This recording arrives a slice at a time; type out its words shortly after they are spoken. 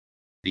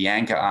The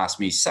anchor asked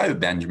me, "So,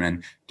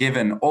 Benjamin,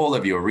 given all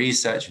of your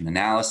research and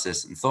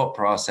analysis and thought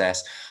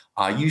process,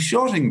 are you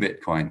shorting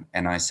Bitcoin?"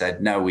 And I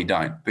said, "No, we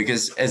don't."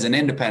 Because as an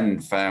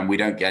independent firm, we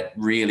don't get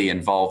really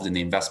involved in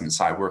the investment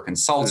side. We're a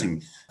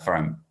consulting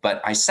firm.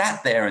 But I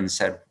sat there and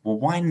said, well,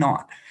 why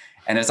not?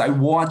 And as I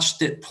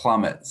watched it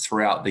plummet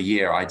throughout the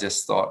year, I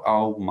just thought,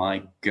 oh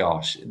my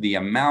gosh, the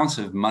amount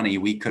of money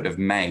we could have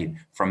made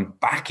from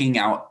backing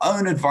our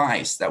own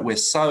advice that we're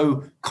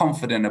so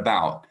confident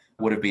about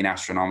would have been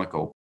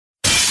astronomical.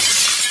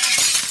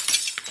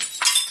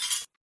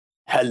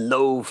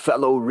 Hello,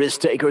 fellow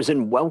risk takers,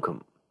 and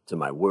welcome to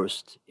my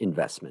worst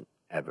investment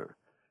ever.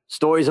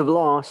 Stories of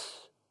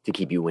loss to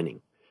keep you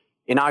winning.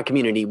 In our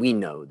community, we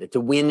know that to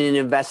win in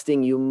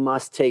investing, you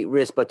must take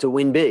risk, but to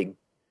win big,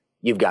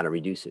 you've got to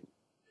reduce it.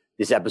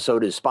 This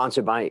episode is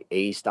sponsored by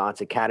A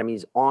Stotz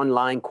Academy's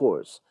online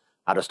course,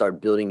 How to Start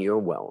Building Your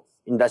Wealth,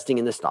 Investing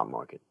in the Stock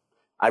Market.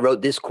 I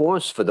wrote this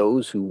course for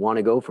those who want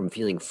to go from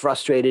feeling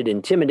frustrated,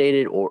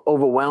 intimidated, or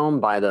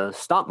overwhelmed by the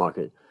stock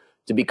market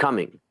to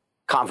becoming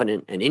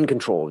confident and in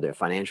control of their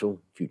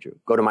financial future.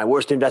 Go to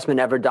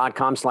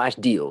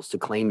myworstinvestmentever.com/deals to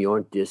claim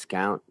your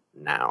discount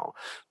now.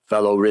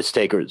 Fellow risk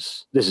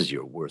takers, this is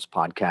your worst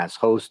podcast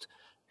host,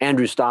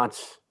 Andrew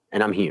Stotz,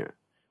 and I'm here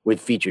with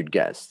featured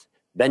guest,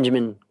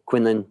 Benjamin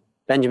Quinlan.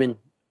 Benjamin,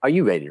 are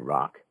you ready to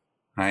rock?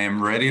 I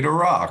am ready to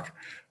rock.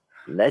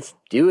 Let's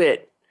do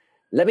it.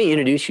 Let me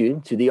introduce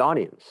you to the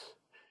audience.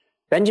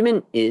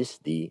 Benjamin is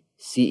the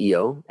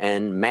CEO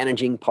and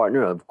managing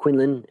partner of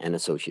Quinlan and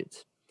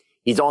Associates.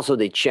 He's also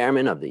the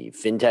chairman of the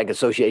FinTech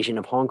Association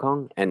of Hong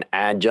Kong, an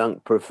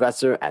adjunct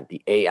professor at the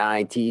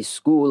AIT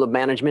School of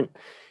Management,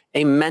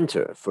 a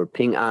mentor for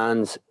Ping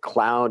An's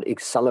Cloud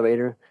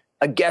Accelerator,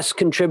 a guest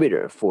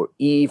contributor for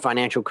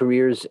eFinancial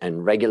Careers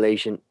and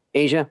Regulation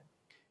Asia,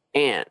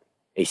 and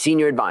a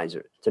senior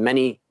advisor to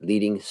many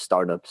leading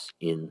startups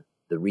in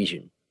the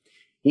region.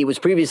 He was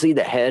previously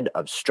the head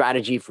of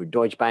strategy for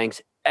Deutsche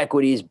Bank's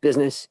equities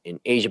business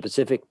in Asia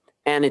Pacific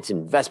and its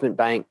investment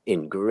bank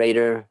in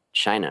Greater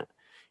China.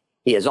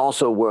 He has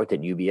also worked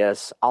at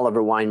UBS,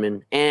 Oliver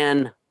Wyman,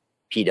 and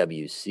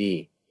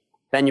PwC.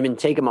 Benjamin,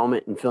 take a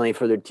moment and fill any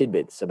further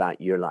tidbits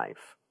about your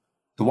life.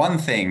 The one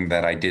thing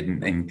that I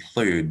didn't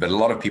include, but a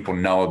lot of people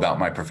know about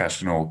my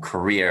professional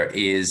career,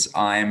 is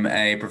I'm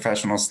a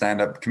professional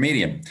stand-up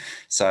comedian.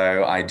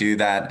 So I do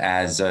that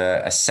as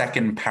a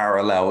second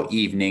parallel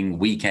evening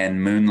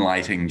weekend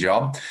moonlighting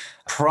job.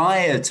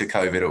 Prior to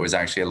COVID, it was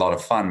actually a lot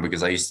of fun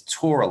because I used to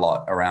tour a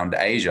lot around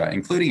Asia,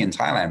 including in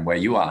Thailand, where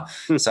you are.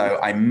 So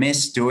I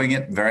miss doing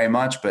it very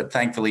much, but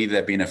thankfully there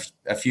have been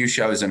a few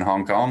shows in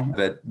Hong Kong,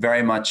 but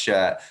very much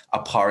a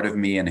part of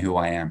me and who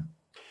I am.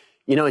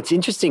 You know, it's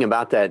interesting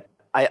about that.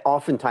 I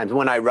oftentimes,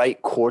 when I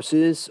write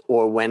courses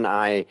or when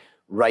I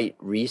write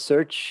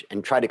research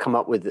and try to come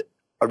up with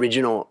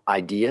original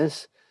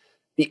ideas,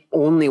 the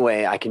only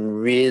way I can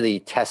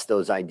really test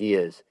those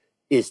ideas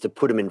is to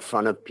put them in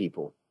front of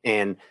people.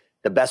 And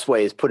the best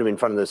way is put them in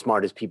front of the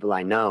smartest people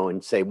I know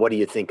and say, what do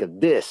you think of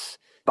this?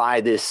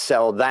 Buy this,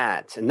 sell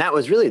that. And that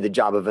was really the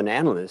job of an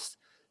analyst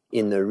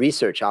in the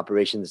research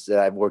operations that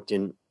I've worked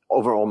in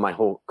overall my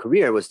whole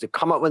career, was to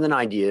come up with an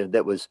idea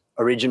that was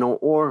original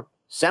or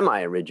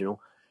semi-original,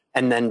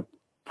 and then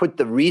put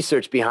the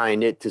research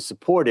behind it to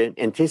support it,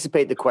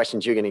 anticipate the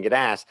questions you're going to get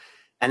asked,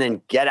 and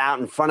then get out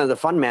in front of the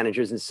fund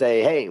managers and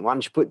say, hey, why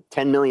don't you put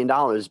 $10 million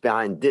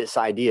behind this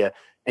idea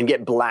and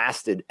get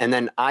blasted? And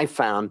then I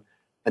found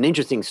an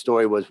interesting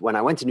story was when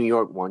I went to New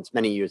York once,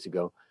 many years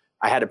ago,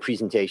 I had a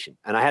presentation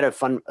and I had a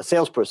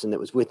salesperson that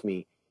was with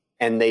me,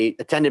 and they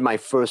attended my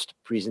first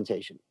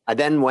presentation. I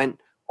then went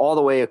all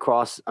the way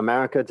across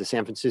America to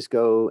San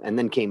Francisco and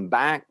then came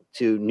back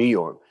to New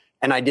York.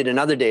 And I did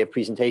another day of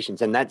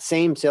presentations. And that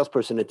same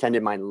salesperson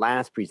attended my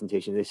last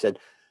presentation. They said,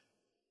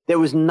 there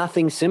was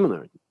nothing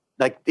similar.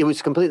 Like, it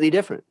was completely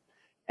different.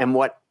 And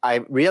what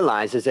I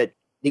realized is that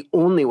the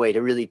only way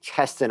to really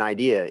test an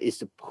idea is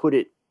to put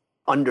it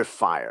under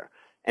fire.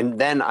 And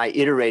then I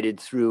iterated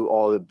through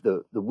all of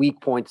the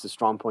weak points, the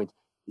strong points.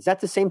 Is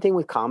that the same thing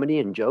with comedy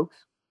and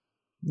jokes?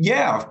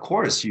 Yeah, of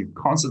course. You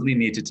constantly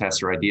need to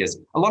test your ideas.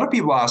 A lot of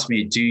people ask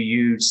me, do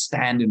you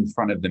stand in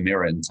front of the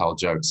mirror and tell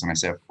jokes? And I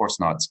say, of course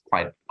not. It's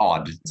quite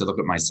odd to look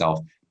at myself.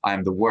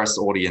 I'm the worst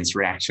audience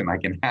reaction I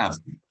can have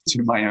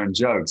to my own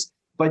jokes.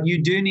 But you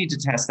do need to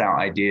test out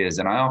ideas.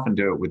 And I often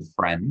do it with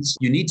friends.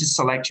 You need to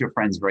select your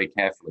friends very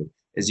carefully.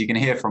 As you can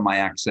hear from my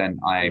accent,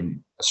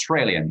 I'm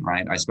Australian,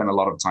 right? I spend a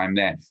lot of time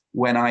there.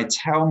 When I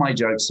tell my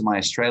jokes to my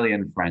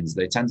Australian friends,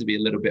 they tend to be a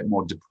little bit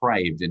more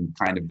depraved in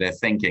kind of their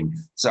thinking.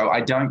 So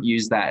I don't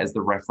use that as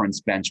the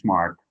reference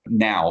benchmark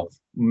now.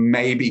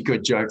 Maybe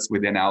good jokes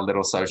within our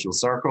little social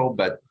circle,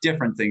 but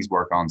different things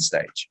work on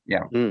stage.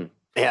 Yeah.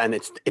 Yeah, and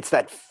it's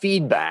that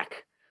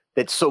feedback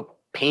that's so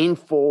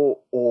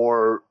painful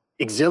or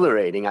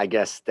exhilarating, I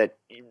guess, that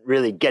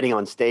really getting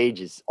on stage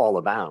is all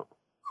about.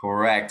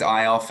 Correct.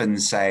 I often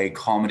say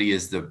comedy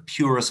is the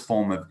purest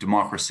form of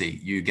democracy.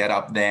 You get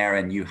up there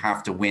and you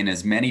have to win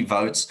as many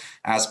votes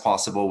as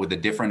possible with a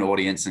different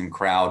audience and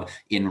crowd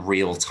in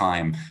real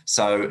time.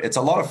 So it's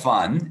a lot of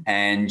fun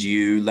and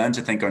you learn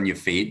to think on your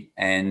feet.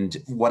 And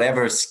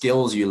whatever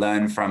skills you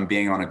learn from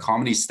being on a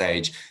comedy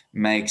stage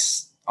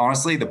makes,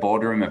 honestly, the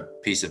boardroom a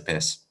piece of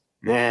piss.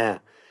 Yeah.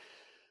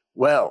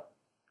 Well,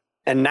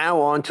 and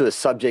now on to a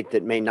subject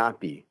that may not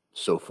be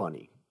so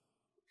funny.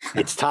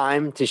 It's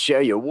time to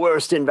share your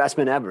worst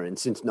investment ever. And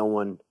since no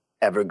one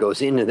ever goes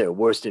into their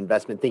worst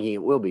investment thinking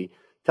it will be,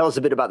 tell us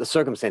a bit about the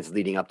circumstances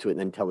leading up to it and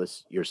then tell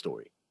us your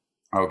story.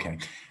 Okay.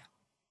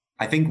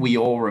 I think we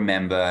all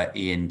remember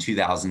in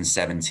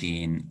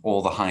 2017,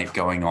 all the hype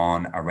going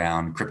on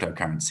around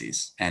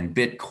cryptocurrencies, and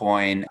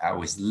Bitcoin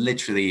was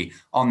literally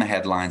on the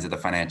headlines of the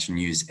financial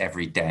news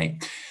every day.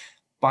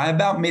 By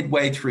about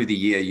midway through the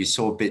year, you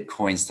saw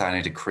Bitcoin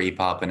starting to creep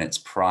up in its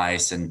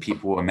price and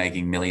people were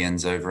making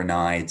millions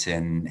overnight,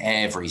 and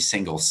every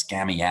single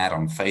scammy ad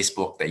on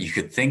Facebook that you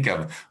could think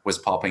of was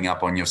popping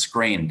up on your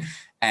screen.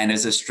 And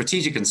as a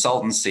strategic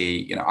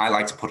consultancy, I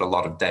like to put a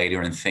lot of data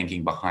and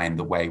thinking behind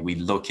the way we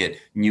look at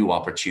new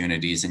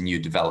opportunities and new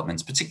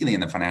developments, particularly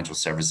in the financial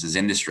services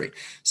industry.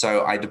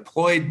 So I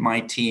deployed my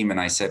team and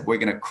I said, we're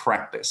going to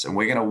crack this and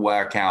we're going to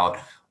work out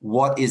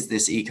what is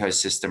this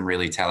ecosystem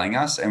really telling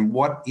us and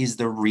what is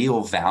the real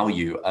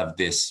value of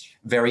this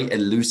very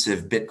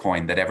elusive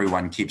Bitcoin that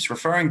everyone keeps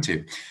referring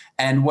to.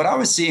 And what I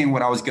was seeing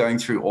when I was going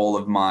through all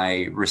of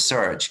my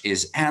research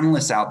is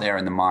analysts out there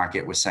in the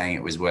market were saying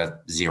it was worth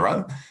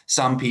zero.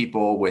 Some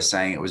people were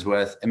saying it was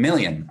worth $1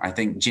 million. I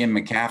think Jim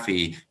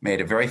McAfee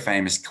made a very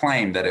famous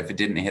claim that if it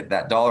didn't hit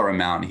that dollar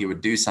amount, he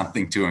would do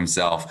something to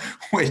himself,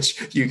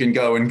 which you can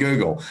go and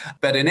Google.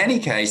 But in any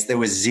case, there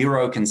was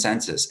zero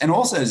consensus and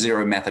also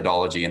zero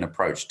methodology and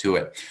approach to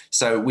it.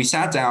 So we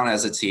sat down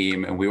as a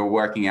team and we were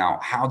working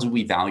out, how do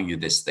we value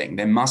this thing?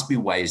 There must be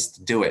ways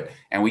to do it.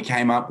 And we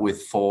came up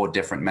with 4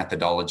 different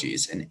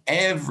methodologies, and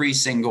every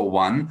single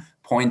one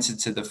pointed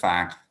to the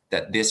fact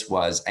that this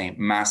was a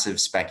massive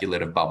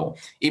speculative bubble.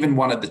 Even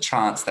one of the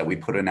charts that we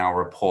put in our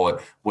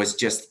report was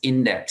just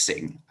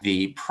indexing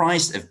the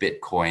price of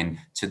Bitcoin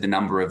to the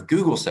number of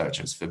Google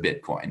searches for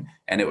Bitcoin.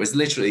 And it was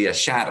literally a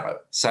shadow.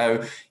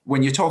 So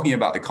when you're talking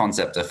about the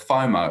concept of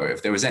FOMO,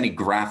 if there was any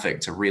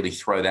graphic to really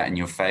throw that in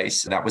your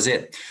face, that was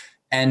it.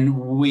 And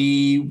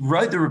we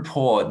wrote the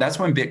report. That's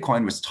when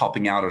Bitcoin was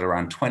topping out at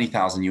around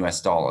 20,000 US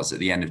dollars at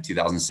the end of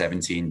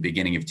 2017,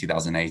 beginning of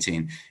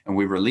 2018. And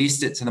we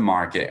released it to the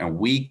market and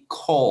we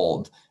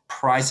called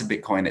price of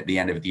Bitcoin at the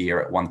end of the year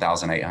at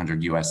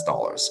 1,800 US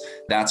dollars.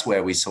 That's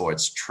where we saw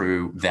its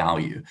true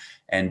value.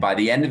 And by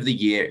the end of the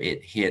year,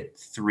 it hit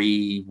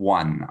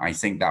 3.1. I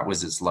think that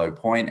was its low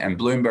point. And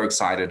Bloomberg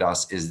cited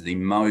us as the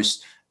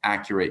most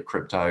accurate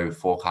crypto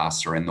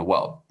forecaster in the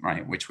world,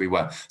 right? Which we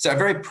were. So a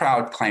very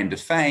proud claim to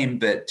fame.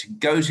 But to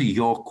go to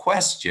your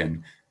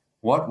question,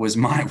 what was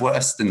my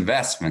worst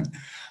investment?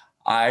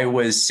 I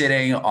was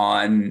sitting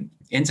on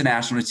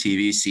international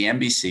TV,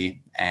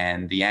 CNBC,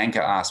 and the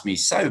anchor asked me,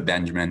 so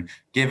Benjamin,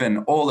 given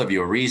all of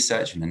your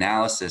research and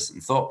analysis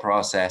and thought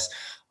process,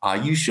 are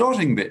you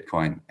shorting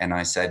Bitcoin? And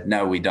I said,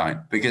 no, we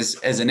don't. Because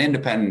as an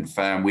independent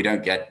firm, we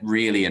don't get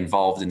really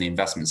involved in the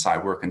investment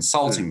side. We're a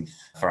consulting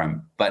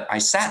firm. But I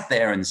sat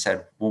there and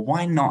said, well,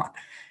 why not?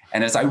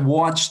 And as I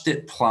watched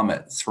it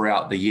plummet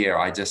throughout the year,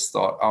 I just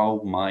thought,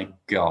 oh my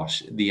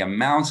gosh, the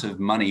amount of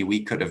money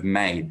we could have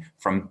made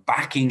from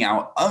backing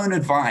our own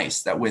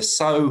advice that we're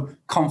so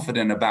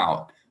confident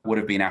about would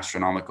have been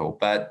astronomical.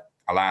 But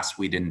alas,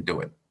 we didn't do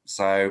it.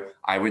 So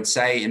I would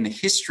say in the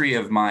history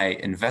of my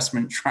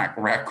investment track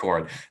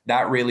record,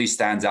 that really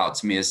stands out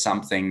to me as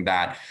something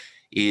that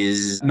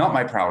is not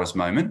my proudest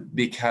moment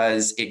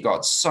because it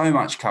got so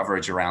much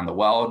coverage around the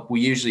world. We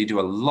usually do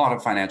a lot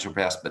of financial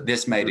press, but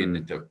this made it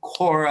into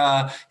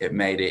Quora, it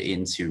made it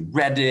into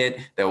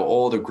Reddit. There were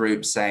all the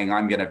groups saying,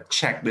 I'm going to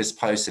check this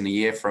post in a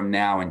year from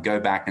now and go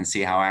back and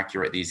see how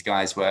accurate these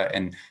guys were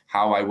and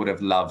how I would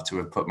have loved to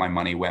have put my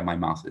money where my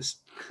mouth is.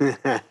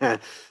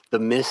 The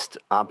missed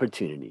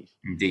opportunities.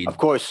 Indeed. Of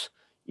course,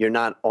 you're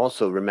not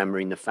also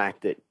remembering the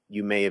fact that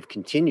you may have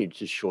continued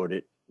to short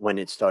it when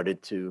it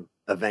started to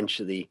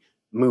eventually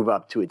move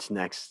up to its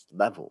next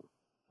level.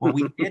 Well,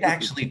 we did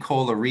actually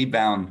call a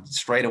rebound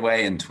straight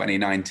away in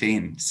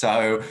 2019.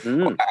 So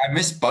I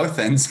missed both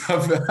ends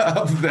of the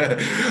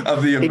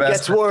investment. It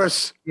gets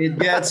worse. It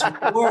gets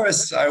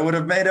worse. I would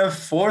have made a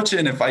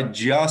fortune if I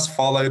just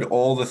followed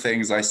all the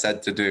things I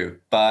said to do.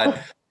 But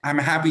I'm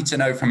happy to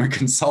know from a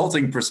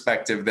consulting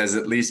perspective, there's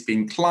at least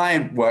been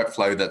client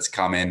workflow that's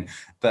come in.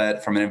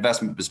 But from an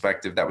investment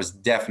perspective, that was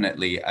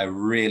definitely a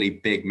really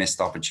big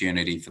missed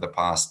opportunity for the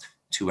past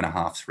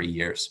 2.5, 3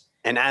 years.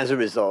 And as a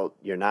result,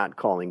 you're not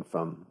calling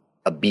from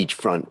a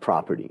beachfront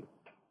property.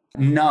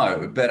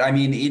 No, but I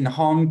mean, in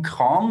Hong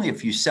Kong,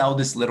 if you sell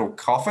this little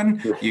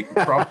coffin, you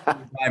can probably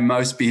buy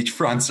most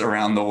beachfronts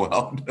around the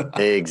world.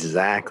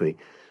 Exactly.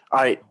 All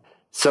right.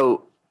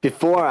 So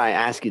before I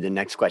ask you the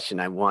next question,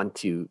 I want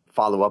to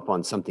follow up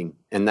on something.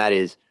 And that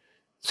is,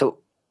 so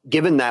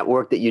given that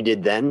work that you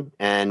did then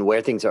and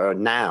where things are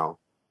now,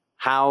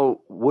 how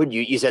would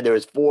you said there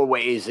was 4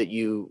 ways that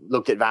you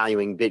looked at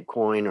valuing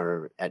Bitcoin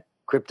or at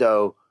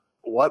crypto.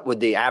 What would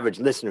the average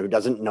listener who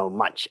doesn't know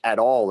much at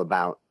all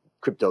about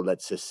crypto,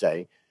 let's just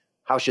say,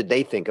 how should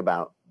they think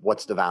about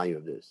what's the value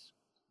of this?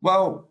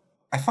 Well,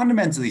 I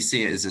fundamentally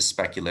see it as a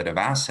speculative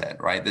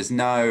asset, right?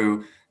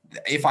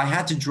 If I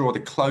had to draw the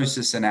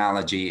closest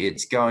analogy,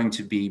 it's going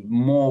to be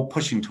more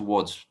pushing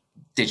towards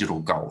digital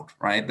gold,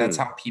 right? That's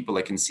how people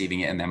are conceiving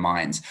it in their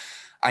minds.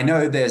 I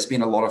know there's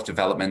been a lot of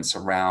developments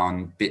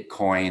around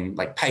Bitcoin,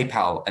 like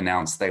PayPal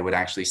announced they would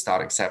actually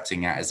start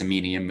accepting it as a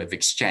medium of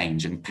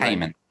exchange and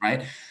payment,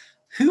 right?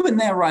 Who in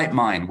their right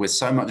mind with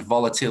so much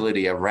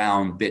volatility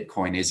around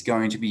Bitcoin is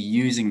going to be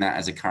using that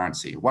as a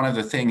currency? One of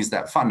the things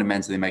that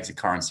fundamentally makes a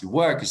currency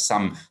work is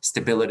some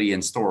stability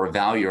and store of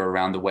value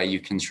around the way you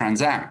can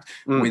transact.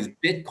 With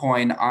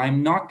Bitcoin,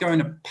 I'm not going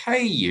to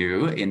pay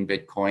you in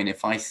Bitcoin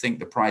if I think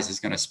the price is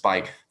going to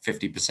spike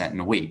 50% in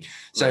a week.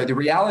 So the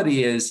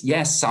reality is,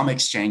 yes, some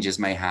exchanges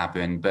may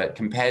happen, but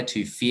compared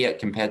to fiat,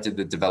 compared to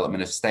the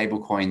development of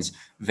stablecoins,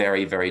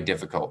 very, very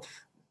difficult.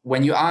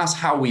 When you ask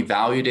how we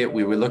valued it,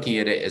 we were looking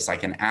at it as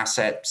like an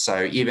asset.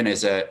 So even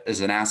as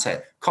an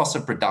asset, cost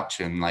of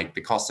production, like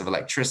the cost of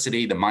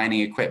electricity, the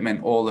mining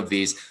equipment, all of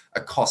these, a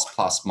cost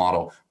plus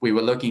model. We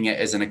were looking at it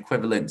as an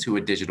equivalent to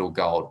a digital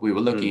gold. We were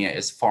looking at it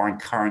as foreign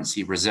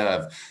currency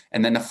reserve.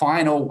 And then the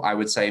final, I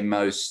would say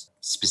most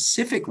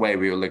specific way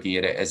we were looking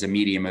at it as a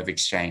medium of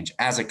exchange,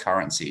 as a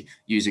currency,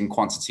 using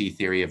quantity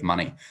theory of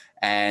money.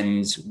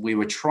 And we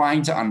were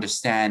trying to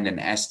understand and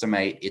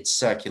estimate its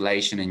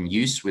circulation and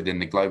use within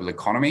the global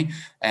economy.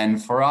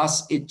 And for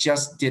us, it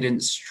just didn't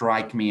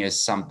strike me as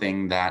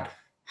something that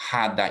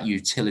had that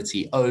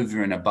utility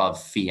over and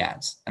above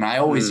fiat. And I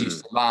always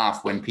used to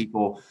laugh when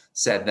people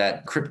said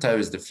that crypto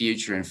is the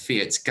future and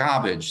fiat's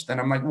garbage. Then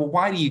I'm like, well,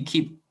 why do you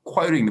keep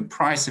quoting the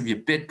price of your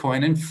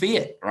Bitcoin in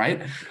fiat,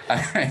 right?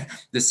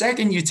 The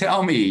second you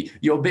tell me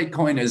your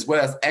Bitcoin is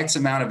worth X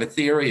amount of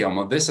Ethereum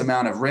or this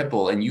amount of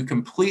Ripple, and you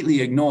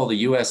completely ignore the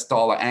US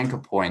dollar anchor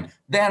point,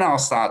 then I'll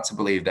start to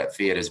believe that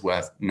fiat is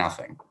worth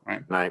nothing,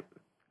 right? Right.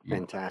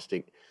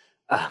 Fantastic.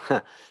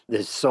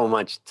 There's so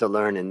much to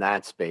learn in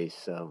that space.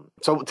 So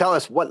tell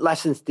us, what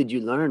lessons did you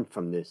learn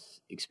from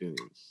this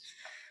experience?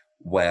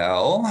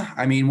 Well,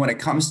 I mean, when it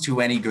comes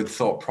to any good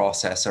thought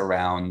process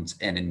around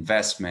an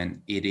investment,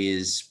 it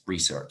is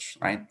research,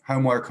 right?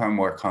 Homework,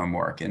 homework,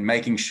 homework, and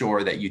making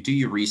sure that you do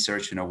your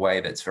research in a way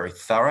that's very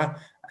thorough.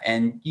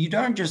 And you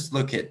don't just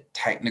look at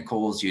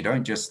technicals, you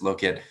don't just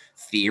look at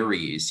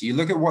theories, you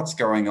look at what's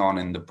going on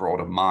in the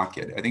broader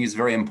market. I think it's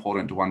very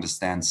important to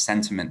understand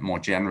sentiment more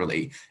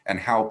generally and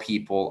how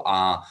people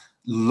are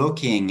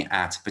looking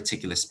at a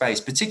particular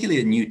space,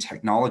 particularly a new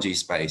technology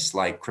space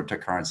like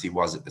cryptocurrency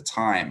was at the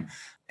time.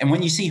 And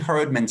when you see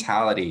herd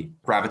mentality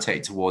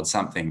gravitate towards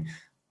something,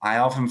 I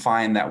often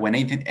find that when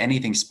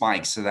anything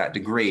spikes to that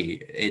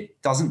degree,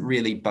 it doesn't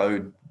really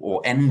bode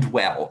or end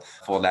well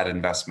for that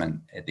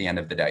investment at the end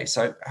of the day.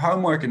 So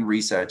homework and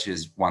research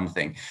is one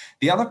thing.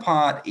 The other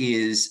part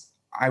is,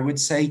 I would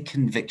say,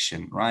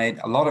 conviction, right?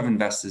 A lot of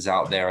investors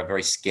out there are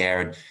very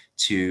scared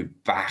to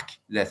back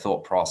their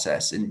thought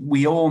process. And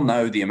we all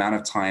know the amount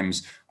of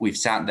times we've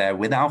sat there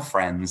with our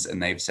friends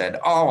and they've said,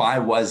 oh, I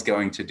was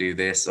going to do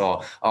this,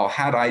 or, oh,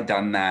 had I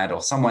done that,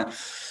 or someone.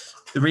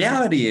 The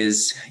reality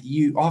is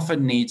you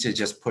often need to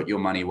just put your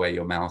money where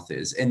your mouth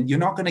is, and you're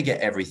not going to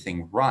get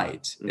everything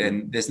right.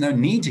 And there's no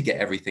need to get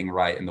everything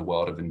right in the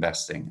world of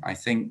investing. I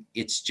think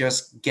it's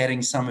just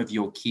getting some of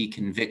your key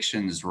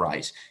convictions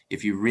right.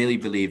 If you really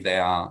believe they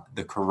are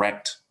the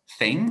correct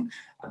thing,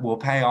 will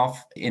pay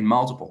off in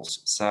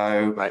multiples.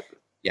 So,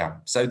 yeah,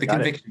 so the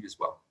conviction as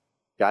well.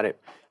 Got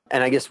it.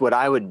 And I guess what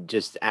I would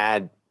just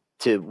add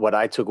to what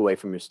I took away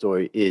from your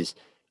story is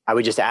I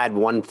would just add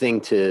one thing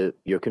to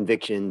your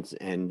convictions.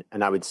 And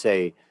I would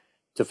say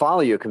to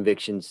follow your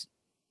convictions,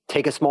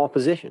 take a small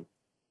position.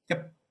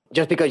 Yep.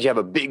 Just because you have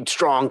a big,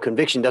 strong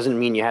conviction doesn't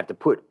mean you have to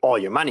put all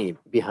your money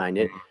behind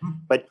it.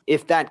 But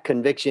if that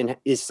conviction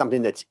is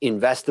something that's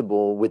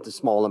investable with a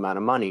small amount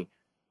of money,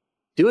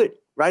 do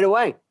it right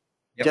away.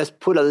 Yep. Just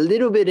put a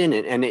little bit in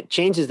it, and it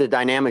changes the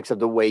dynamics of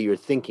the way you're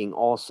thinking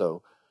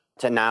also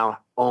to now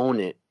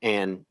own it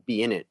and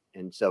be in it.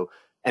 And so,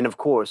 and of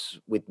course,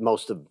 with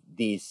most of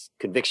these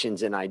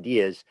convictions and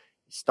ideas,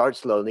 start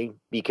slowly,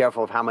 be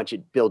careful of how much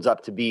it builds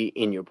up to be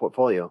in your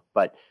portfolio,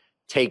 but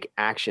take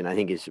action, I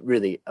think, is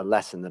really a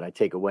lesson that I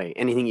take away.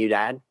 Anything you'd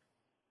add?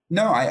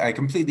 No, I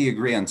completely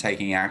agree on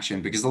taking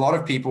action, because a lot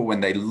of people,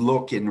 when they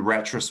look in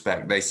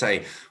retrospect, they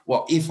say,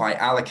 well, if I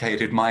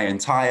allocated my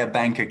entire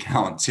bank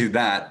account to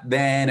that,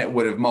 then it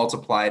would have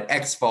multiplied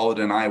X-fold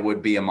and I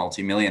would be a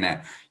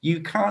multimillionaire.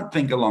 You can't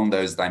think along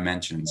those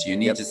dimensions. You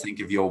need to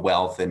think of your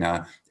wealth in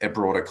a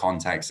broader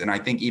context. And I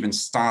think even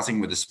starting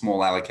with a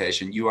small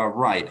allocation, you are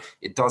right.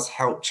 It does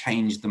help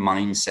change the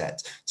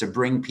mindset to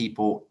bring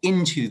people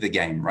into the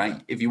game,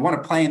 right? If you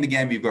want to play in the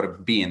game, you've got to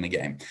be in the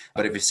game.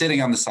 But if you're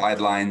sitting on the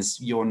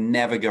sidelines, you're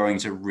never going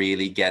to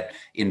really get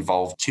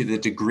involved to the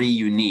degree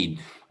you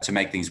need to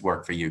make things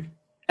work for you.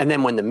 And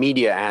then when the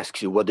media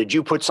asks you, well, did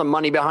you put some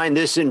money behind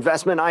this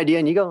investment idea?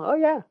 And you go, oh,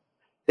 yeah.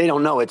 They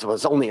don't know it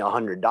was only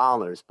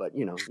 $100, but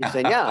you're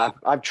saying, yeah,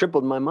 I've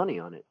tripled my money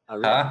on it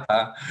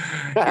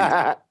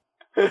already.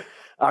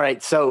 All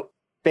right. So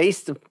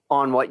based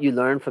on what you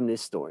learned from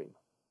this story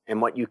and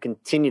what you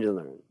continue to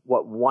learn,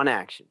 what one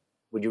action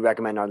would you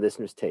recommend our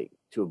listeners take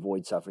to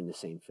avoid suffering the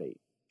same fate?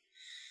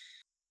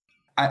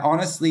 I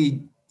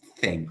honestly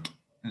think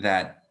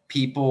that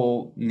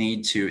people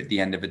need to, at the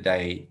end of the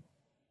day,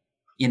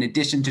 in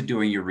addition to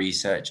doing your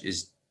research,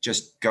 is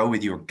just go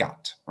with your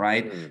gut,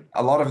 right?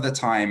 A lot of the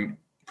time,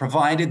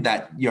 provided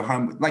that your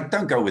home, like,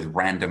 don't go with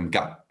random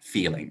gut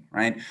feeling,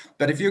 right?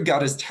 But if your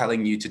gut is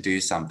telling you to do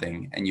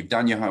something and you've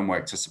done your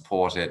homework to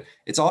support it,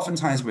 it's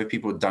oftentimes where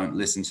people don't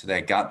listen to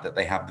their gut that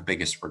they have the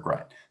biggest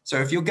regret. So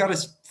if your gut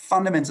is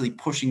fundamentally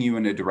pushing you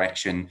in a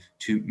direction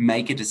to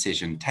make a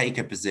decision, take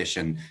a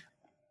position,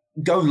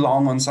 go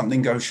long on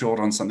something, go short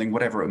on something,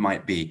 whatever it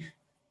might be,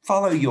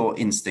 follow your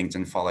instinct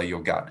and follow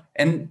your gut.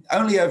 And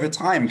only over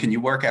time can you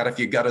work out if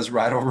your gut is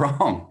right or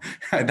wrong.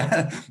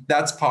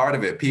 That's part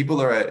of it.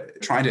 People are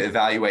trying to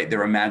evaluate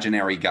their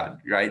imaginary gut,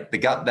 right? The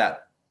gut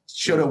that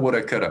shoulda,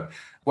 woulda, coulda.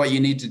 What you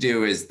need to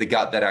do is the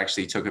gut that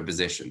actually took a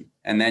position.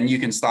 And then you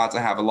can start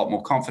to have a lot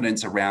more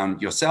confidence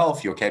around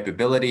yourself, your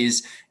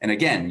capabilities. And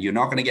again, you're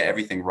not going to get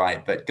everything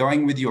right, but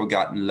going with your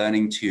gut and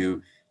learning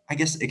to, I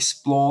guess,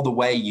 explore the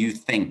way you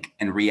think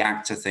and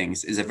react to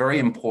things is a very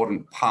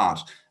important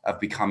part of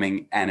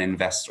becoming an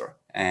investor.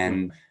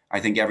 And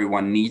I think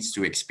everyone needs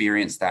to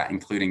experience that,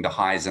 including the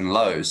highs and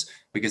lows,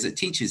 because it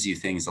teaches you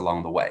things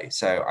along the way.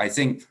 So I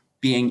think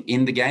being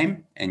in the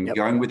game and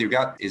going with your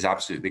gut is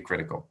absolutely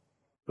critical.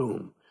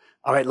 Boom.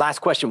 All right,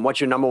 last question.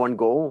 What's your number one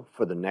goal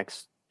for the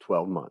next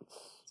 12 months?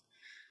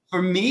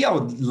 For me, I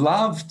would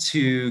love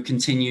to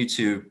continue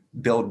to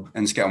build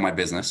and scale my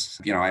business.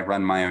 I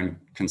run my own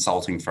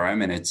consulting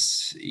firm, and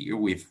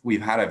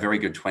we've had a very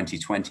good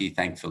 2020,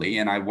 thankfully,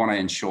 and I want to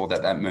ensure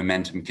that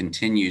momentum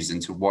continues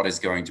into what is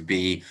going to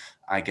be,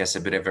 I guess, a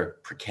bit of a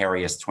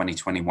precarious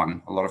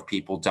 2021. A lot of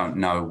people don't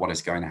know what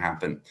is going to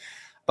happen.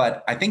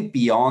 But I think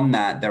beyond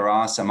that, there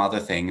are some other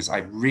things. I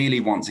really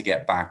want to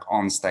get back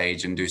on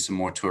stage and do some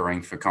more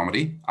touring for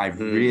comedy. I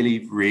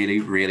really, really,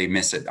 really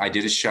miss it. I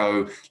did a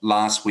show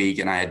last week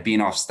and I had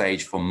been off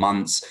stage for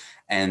months.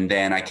 And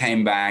then I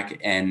came back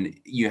and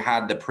you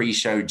had the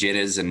pre-show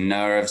jitters and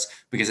nerves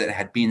because it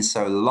had been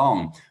so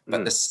long.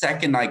 But the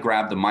second I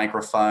grabbed the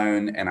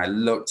microphone and I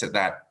looked at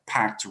that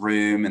packed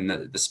room and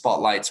the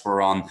spotlights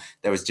were on,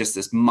 there was just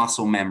this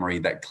muscle memory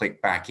that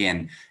clicked back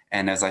in.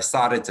 And as I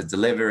started to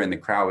deliver and the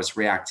crowd was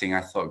reacting,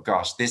 I thought,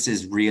 gosh, this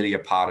is really a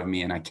part of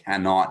me and I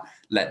cannot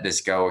let this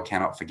go or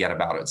cannot forget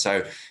about it.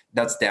 So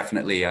that's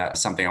definitely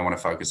something I want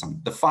to focus on.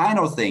 The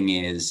final thing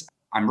is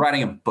I'm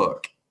writing a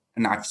book.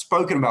 And I've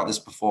spoken about this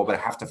before, but I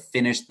have to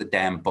finish the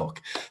damn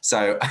book.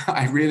 So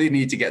I really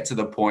need to get to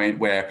the point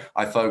where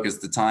I focus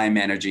the time,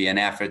 energy, and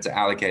effort to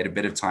allocate a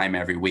bit of time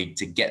every week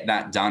to get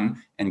that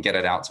done and get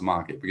it out to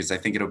market, because I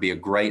think it'll be a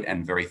great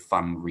and very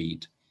fun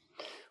read.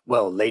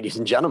 Well, ladies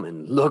and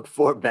gentlemen, look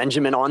for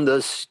Benjamin on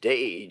the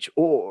stage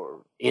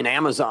or in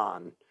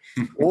Amazon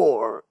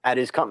or at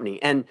his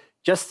company. And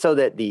just so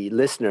that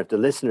if the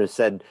listener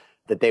said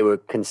that they were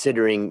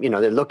considering,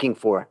 they're looking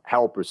for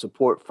help or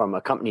support from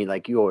a company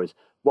like yours,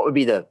 what would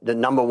be the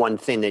number one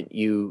thing that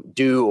you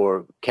do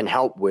or can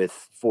help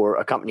with for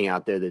a company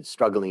out there that's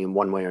struggling in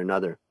one way or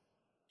another?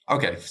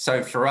 Okay,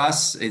 so for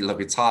us,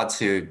 it's hard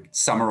to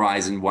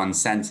summarize in one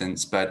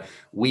sentence, but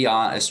we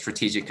are a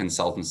strategic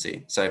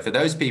consultancy. So for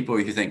those people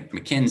who think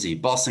McKinsey,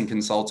 Boston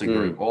Consulting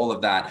Group, all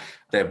of that,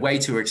 they're way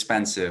too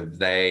expensive.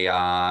 They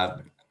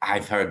are,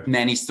 I've heard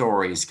many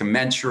stories,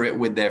 commensurate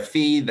with their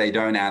fee, they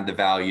don't add the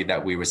value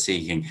that we were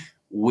seeking.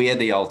 We're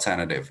the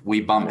alternative.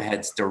 We bump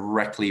heads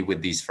directly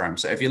with these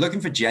firms. So if you're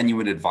looking for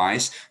genuine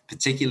advice,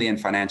 particularly in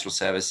financial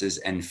services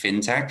and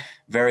fintech,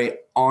 very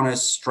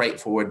honest,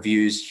 straightforward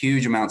views,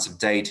 huge amounts of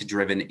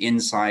data-driven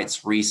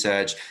insights,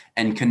 research,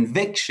 and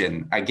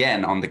conviction,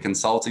 again, on the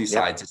consulting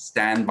side to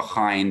stand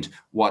behind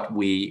what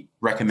we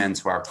recommend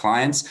to our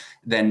clients,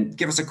 then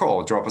give us a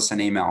call, drop us an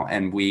email,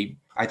 and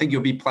I think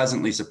you'll be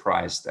pleasantly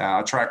surprised.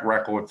 Our track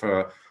record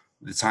for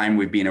the time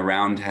we've been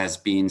around has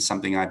been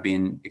something I've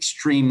been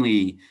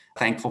extremely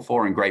thankful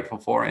for and grateful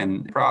for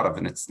and proud of.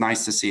 And it's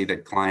nice to see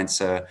that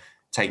clients are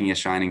taking a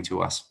shining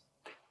to us.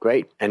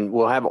 Great. And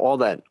we'll have all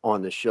that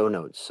on the show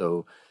notes.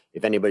 So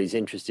if anybody's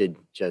interested,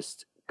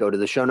 just go to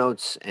the show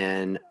notes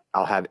and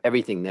I'll have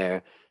everything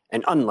there.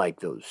 And unlike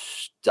those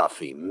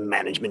stuffy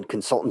management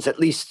consultants, at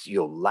least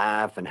you'll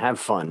laugh and have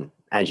fun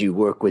as you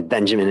work with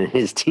Benjamin and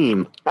his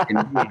team.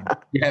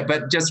 Yeah,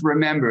 but just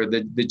remember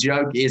that the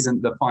joke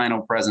isn't the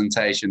final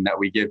presentation that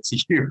we give to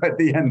you at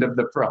the end of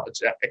the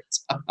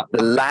project.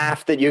 The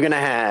laugh that you're going to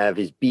have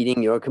is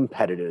beating your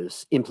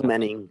competitors,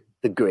 implementing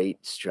the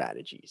great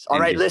strategies. All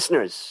right,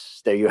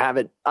 listeners, there you have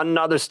it.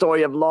 Another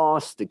story of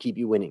loss to keep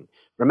you winning.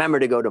 Remember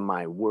to go to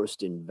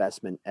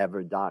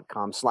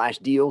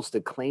myworstinvestmentever.com/deals to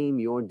claim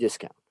your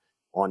discount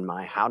on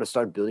my How to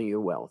Start Building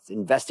Your Wealth,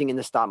 Investing in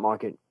the Stock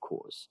Market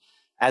course.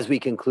 As we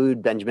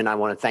conclude, Benjamin, I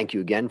want to thank you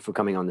again for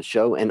coming on the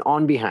show. And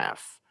on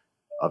behalf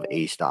of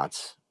A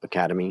Stotz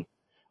Academy,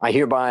 I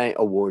hereby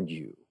award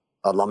you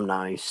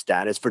alumni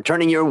status for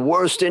turning your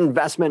worst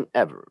investment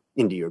ever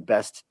into your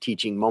best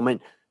teaching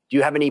moment. Do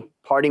you have any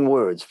parting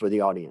words for the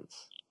audience?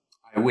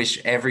 I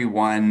wish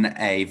everyone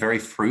a very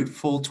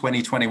fruitful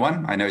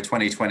 2021. I know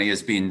 2020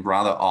 has been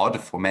rather odd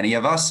for many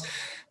of us,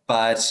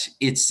 but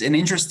it's an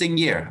interesting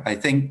year. I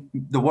think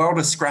the world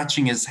is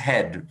scratching its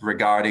head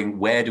regarding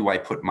where do I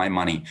put my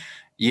money?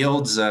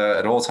 Yields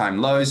at all-time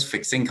lows,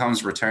 fixed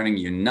incomes returning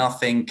you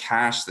nothing,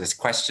 cash. There's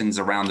questions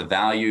around the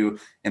value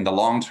in the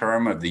long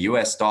term of the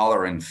US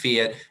dollar and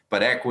fiat,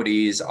 but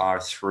equities are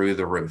through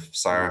the roof.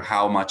 So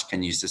how much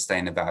can you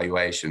sustain the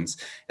valuations?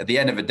 At the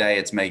end of the day,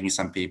 it's making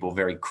some people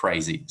very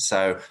crazy.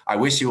 So I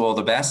wish you all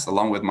the best,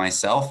 along with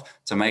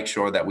myself, to make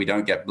sure that we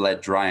don't get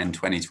bled dry in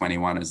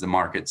 2021 as the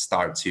markets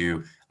start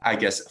to, I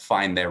guess,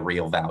 find their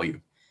real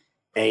value.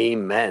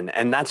 Amen.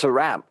 And that's a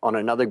wrap on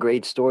another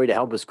great story to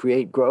help us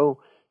create, grow,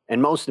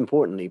 and most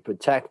importantly,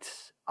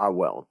 protect our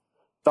wealth.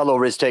 Fellow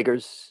risk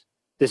takers,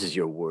 this is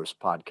your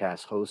worst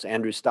podcast host,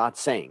 Andrew Stotz,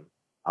 saying,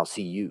 I'll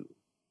see you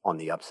on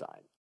the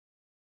upside.